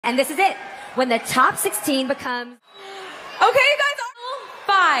And this is it. When the top 16 becomes... Okay, you guys,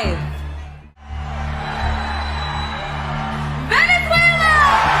 5. Venezuela!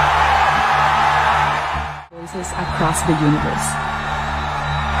 Voices across the universe.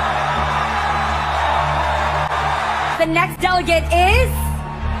 The next delegate is...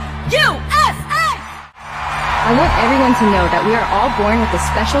 USA! I want everyone to know that we are all born with a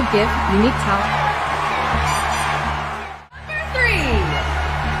special gift, unique talent. Number 3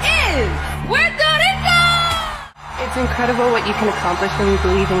 is Puerto Rico! It's incredible what you can accomplish when you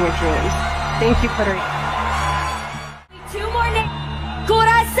believe in your dreams. Thank you, Puerto Rico. 2 more names.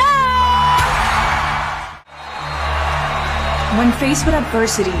 Curacao! When faced with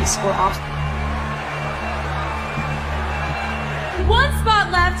adversities or obstacles, 1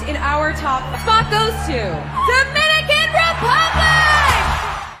 spot left in our top. Spot goes to Dominican Republic!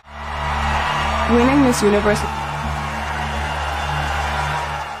 Winning Miss Universe.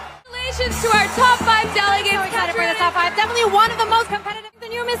 Congratulations to our top 5 delegates. So excited for the top 5. Definitely one of the most competitive, the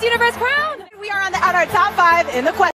new Miss Universe crown. We are on our top 5 in the question.